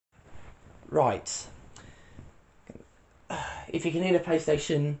Right. If you can hear the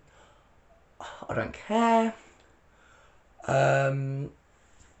PlayStation, I don't care. Um,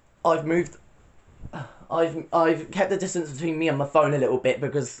 I've moved. I've kept the distance between me and my phone a little bit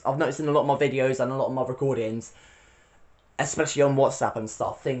because I've noticed in a lot of my videos and a lot of my recordings, especially on WhatsApp and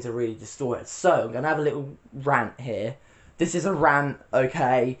stuff, things are really distorted. So I'm gonna have a little rant here. This is a rant,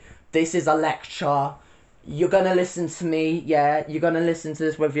 okay? This is a lecture. You're gonna listen to me, yeah? You're gonna listen to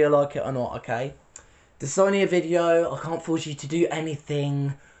this whether you like it or not, okay? This is only a video. I can't force you to do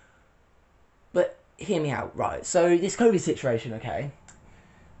anything. But hear me out, right? So this COVID situation, okay?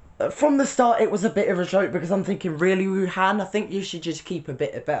 From the start, it was a bit of a joke because I'm thinking, really, Wuhan? I think you should just keep a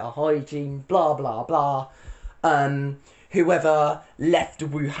bit of better hygiene, blah, blah, blah. Whoever left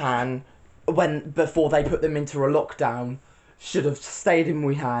Wuhan before they put them into a lockdown should have stayed in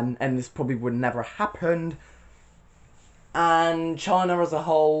Wuhan, and this probably would never have happened. And China as a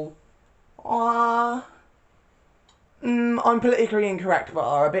whole, I'm politically incorrect, but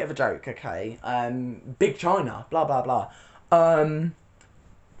are a bit of a joke, okay? Big China, blah, blah, blah.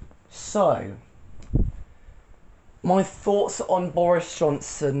 So, my thoughts on Boris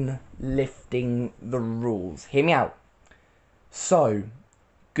Johnson lifting the rules. Hear me out. So,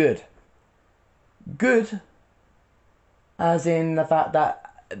 good. Good, as in the fact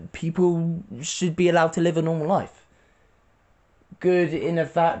that people should be allowed to live a normal life. Good in the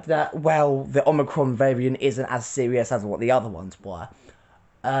fact that, well, the Omicron variant isn't as serious as what the other ones were.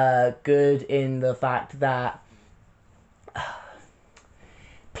 Good in the fact that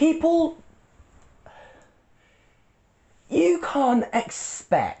people... You can't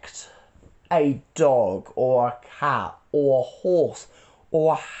expect a dog or a cat or a horse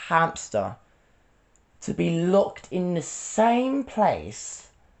or a hamster to be locked in the same place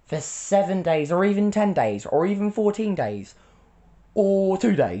for 7 days or even 10 days or even 14 days or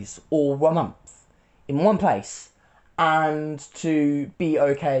 2 days or 1 month in one place and to be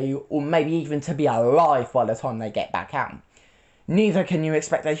okay or maybe even to be alive by the time they get back out. Neither can you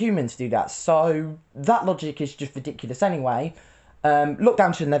expect a human to do that. So that logic is just ridiculous anyway.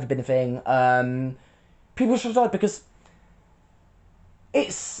 Lockdown should have never been a thing. People should die because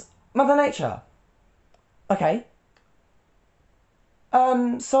it's Mother Nature. Okay.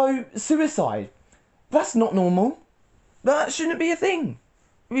 So suicide. That's not normal. That shouldn't be a thing.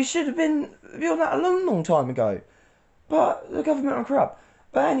 We should have been on that a long, long time ago. But the government are corrupt.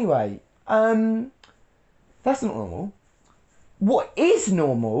 But anyway, that's not normal. What is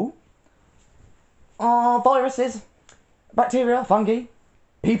normal are viruses, bacteria, fungi,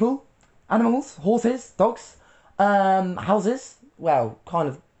 people, animals, horses, dogs, houses. Well, kind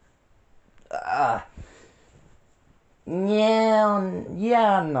of. No.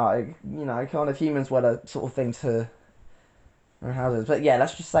 You know, kind of humans were the sort of thing to houses. But yeah,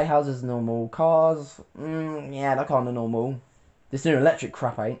 let's just say houses are normal. Cars, yeah, they're kind of normal. This new electric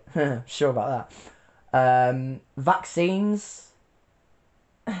crap ain't. Sure about that. Vaccines.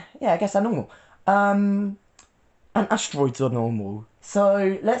 Yeah, I guess they're normal. And asteroids are normal.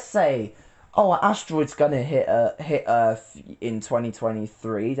 So let's say, an asteroid's gonna hit Earth in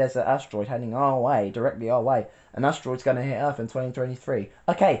 2023. There's an asteroid heading our way, directly our way. An asteroid's gonna hit Earth in 2023.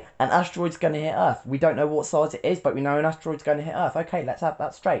 Okay, an asteroid's gonna hit Earth. We don't know what size it is, but we know an asteroid's gonna hit Earth. Okay, let's have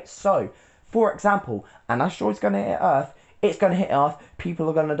that straight. So, for example, an asteroid's gonna hit Earth. It's gonna hit Earth. People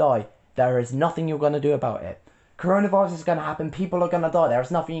are gonna die. There is nothing you're gonna do about it. Coronavirus is going to happen. People are going to die. There is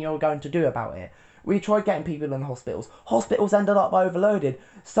nothing you're going to do about it. We tried getting people in hospitals. Hospitals ended up overloaded.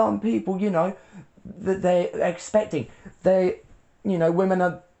 Some people, you know, they're expecting. Women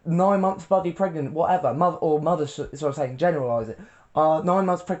are 9 months bloody pregnant, whatever. Mothers, sort of saying, generalise it. 9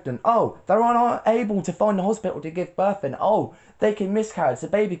 months pregnant. Oh, they're unable to find a hospital to give birth in. Oh, they can miscarriage. The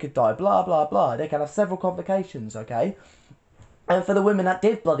baby could die. Blah, blah, blah. They can have several complications, okay? And for the women that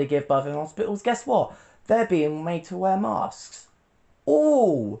did bloody give birth in hospitals, guess what? They're being made to wear masks.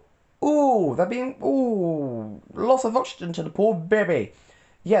 Loss of oxygen to the poor baby.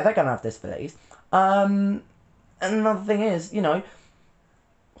 Yeah, they're going to have disabilities. And another thing is, you know,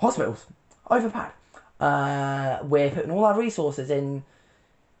 hospitals, overpacked. We're putting all our resources in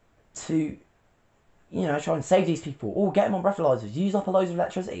to, you know, try and save these people. Get them on breathalyzers, use up a load of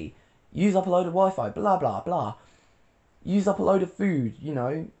electricity, use up a load of Wi-Fi, blah, blah, blah. Use up a load of food, you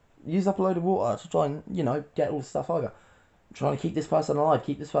know. Use up a load of water to try and, you know, get all the stuff over. Trying to keep this person alive,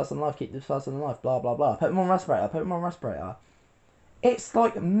 keep this person alive, keep this person alive, blah, blah, blah. Put them on respirator. It's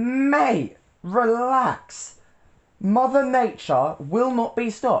like, mate, relax. Mother Nature will not be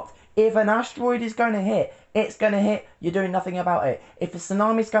stopped. If an asteroid is going to hit, it's going to hit. You're doing nothing about it. If a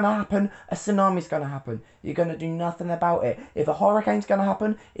tsunami's going to happen, a tsunami's going to happen. You're going to do nothing about it. If a hurricane's going to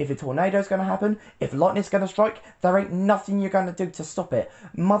happen, if a tornado's going to happen, if lightning's going to strike, there ain't nothing you're going to do to stop it.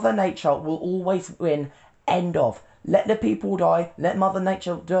 Mother Nature will always win. End of. Let the people die. Let Mother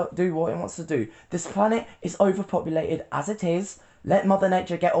Nature do what it wants to do. This planet is overpopulated as it is. Let Mother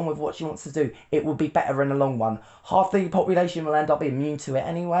Nature get on with what she wants to do. It will be better in the long run. Half the population will end up immune to it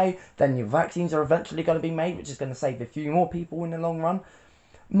anyway. Then your vaccines are eventually going to be made, which is going to save a few more people in the long run.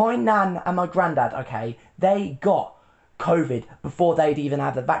 My nan and my granddad, okay, they got COVID before they'd even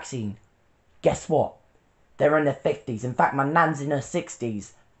had the vaccine. Guess what? They're in their 50s. In fact, my nan's in her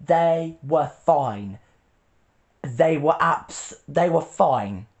 60s. They were fine. They were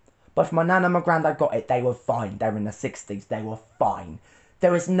fine. But if my nan and my granddad got it, they were fine. They're in their 60s. They were fine.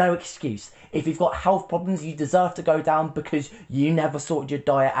 There is no excuse. If you've got health problems, you deserve to go down because you never sorted your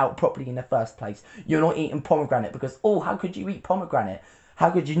diet out properly in the first place. You're not eating pomegranate because, oh, how could you eat pomegranate? How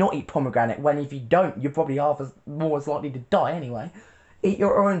could you not eat pomegranate when if you don't, you're probably more as likely to die anyway? Eat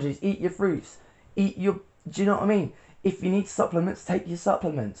your oranges. Eat your fruits. Do you know what I mean? If you need supplements, take your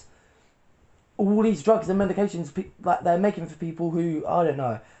supplements. All these drugs and medications that they're making for people who, I don't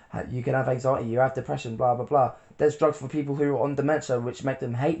know, you can have anxiety, you have depression, blah, blah, blah. There's drugs for people who are on dementia, which make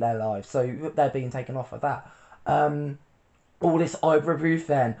them hate their lives. So they're being taken off of that. All this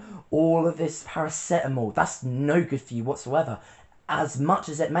ibuprofen, all of this paracetamol, that's no good for you whatsoever. As much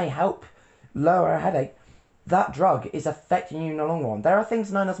as it may help lower a headache, that drug is affecting you in the long run. There are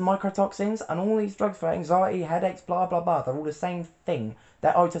things known as mycotoxins, and all these drugs for anxiety, headaches, blah, blah, blah, they're all the same thing.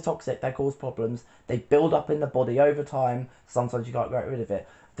 They're ototoxic, they cause problems, they build up in the body over time, sometimes you can't get rid of it.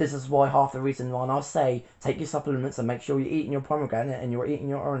 This is why half the reason why I say take your supplements and make sure you're eating your pomegranate and you're eating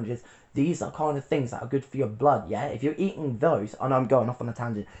your oranges. These are kind of things that are good for your blood, yeah? If you're eating those, and I'm going off on a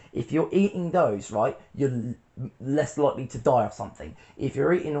tangent, if you're eating those, right, you're less likely to die of something. If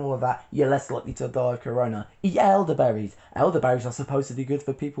you're eating all of that, you're less likely to die of corona. Eat elderberries. Elderberries are supposed to be good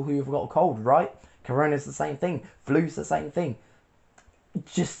for people who have got a cold, right? Corona's the same thing. Flu's the same thing.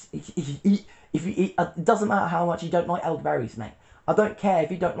 Just, if you eat, it doesn't matter how much you don't like elderberries, mate. I don't care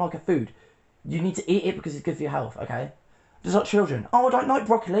if you don't like a food. You need to eat it because it's good for your health, okay? Just like children. Oh, I don't like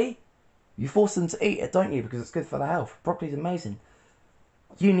broccoli. You force them to eat it, don't you? Because it's good for their health. Broccoli's amazing.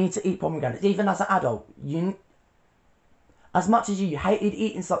 You need to eat pomegranates. Even as an adult. As much as you hated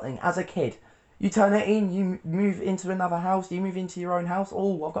eating something as a kid, you turn 18, you move into another house, you move into your own house.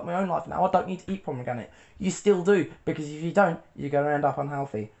 Oh, I've got my own life now. I don't need to eat pomegranate. You still do. Because if you don't, you're going to end up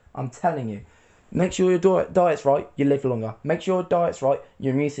unhealthy. I'm telling you. Make sure your diet's right, you live longer. Make sure your diet's right,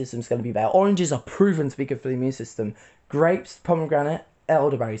 your immune system's going to be better. Oranges are proven to be good for the immune system. Grapes, pomegranate,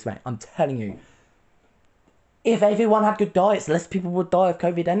 elderberries, mate. I'm telling you. If everyone had good diets, less people would die of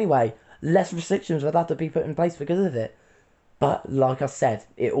COVID anyway. Less restrictions would have to be put in place because of it. But like I said,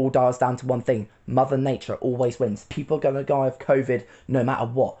 it all dials down to one thing. Mother Nature always wins. People are going to die of COVID no matter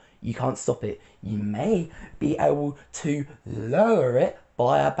what. You can't stop it. You may be able to lower it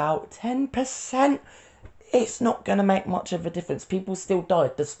by about 10%. It's not going to make much of a difference. People still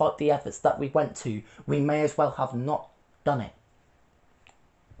died despite the efforts that we went to. We may as well have not done it.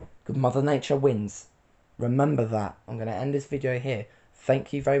 Good Mother Nature wins. Remember that. I'm going to end this video here.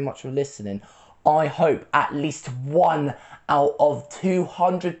 Thank you very much for listening. I hope at least 1 out of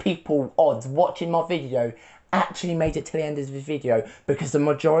 200 people odds watching my video actually made it to the end of this video, because the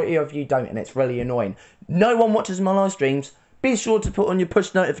majority of you don't, and it's really annoying. No one watches my live streams. Be sure to put on your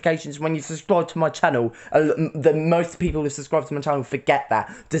push notifications when you subscribe to my channel. The most people who subscribe to my channel forget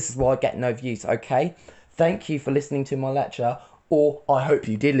that. This is why I get no views, okay? Thank you for listening to my lecture, or I hope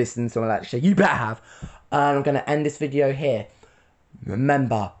you did listen to my lecture. You better have. And I'm going to end this video here.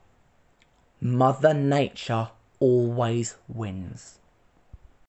 Remember, Mother Nature always wins.